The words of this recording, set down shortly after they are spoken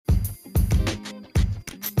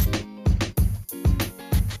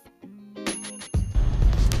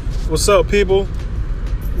What's up, people?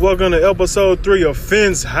 Welcome to episode 3 of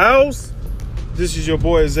Finn's House. This is your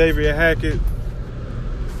boy Xavier Hackett.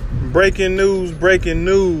 Breaking news.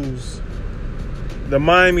 The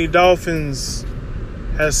Miami Dolphins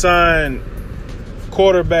has signed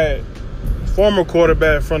former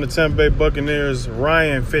quarterback from the Tampa Bay Buccaneers,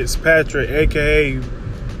 Ryan Fitzpatrick, a.k.a.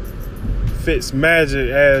 Fitzmagic,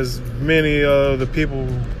 as many of the people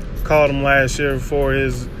called him last year for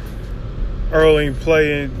his early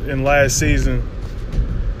play in last season.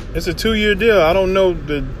 It's a 2-year deal. I don't know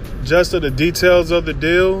the details of the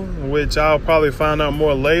deal, which I'll probably find out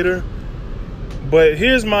more later. But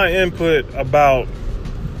here's my input about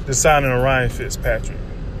the signing of Ryan Fitzpatrick.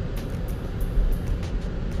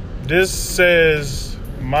 This says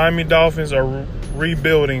Miami Dolphins are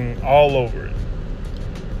rebuilding all over it.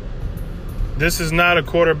 This is not a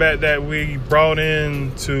quarterback that we brought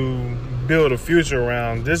in to build a future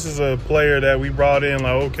around. This is a player that we brought in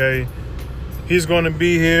like, okay, he's going to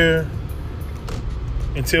be here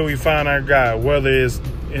until we find our guy, whether it's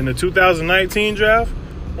in the 2019 draft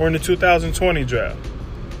or in the 2020 draft.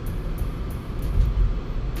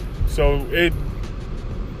 So it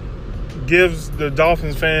gives the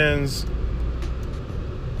Dolphins fans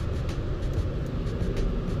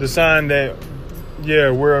the sign that,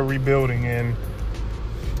 yeah, we're rebuilding. And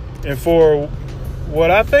for what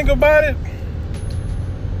I think about it,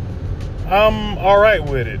 I'm all right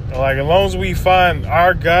with it. Like, as long as we find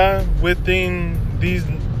our guy within these,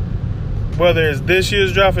 whether it's this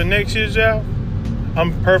year's draft or next year's draft,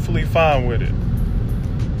 I'm perfectly fine with it.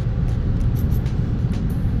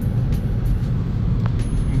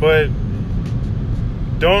 But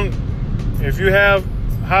if you have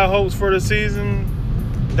high hopes for the season,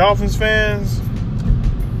 Dolphins fans,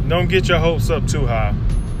 don't get your hopes up too high,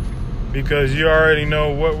 because you already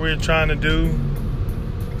know what we're trying to do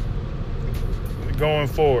going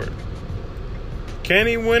forward. Can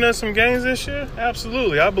he win us some games this year?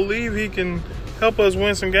 Absolutely. I believe he can help us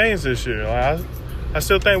win some games this year. I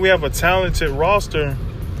still think we have a talented roster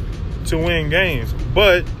to win games,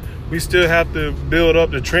 but we still have to build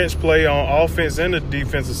up the trench play on offense and the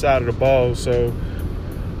defensive side of the ball. So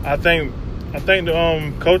I think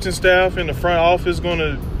the coaching staff and the front office is going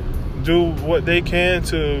to do what they can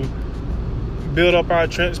to build up our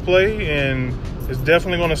trench play, and it's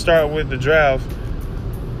definitely going to start with the draft.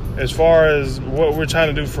 As far as what we're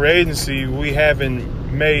trying to do for agency, we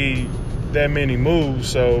haven't made that many moves.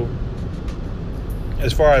 So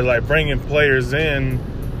as far as like bringing players in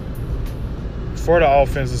for the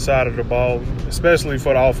offensive side of the ball, especially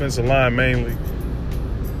for the offensive line mainly.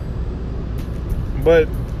 But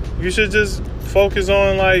you should just focus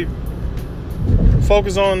on the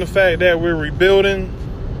fact that we're rebuilding,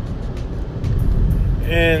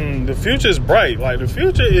 and the future is bright. Like, the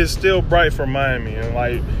future is still bright for Miami. And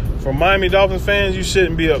like, for Miami Dolphins fans, you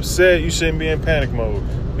shouldn't be upset. You shouldn't be in panic mode,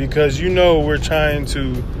 because you know we're trying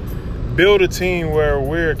to build a team where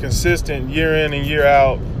we're consistent year in and year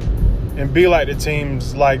out, and be like the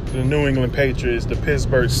teams like the New England Patriots, the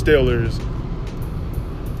Pittsburgh Steelers.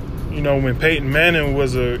 You know, when Peyton Manning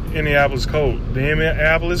was a Indianapolis Colt, the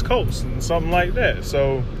Indianapolis Colts, and something like that.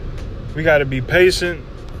 So we got to be patient.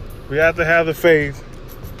 We have to have the faith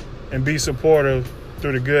and be supportive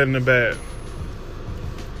through the good and the bad.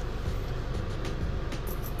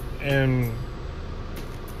 And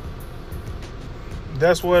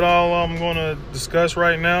that's what all I'm going to discuss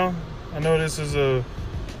right now. I know this is a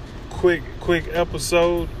quick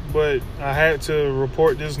episode, but I had to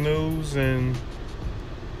report this news, and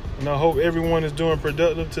I hope everyone is doing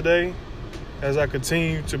productive today as I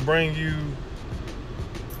continue to bring you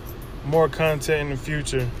more content in the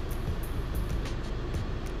future.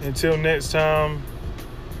 Until next time,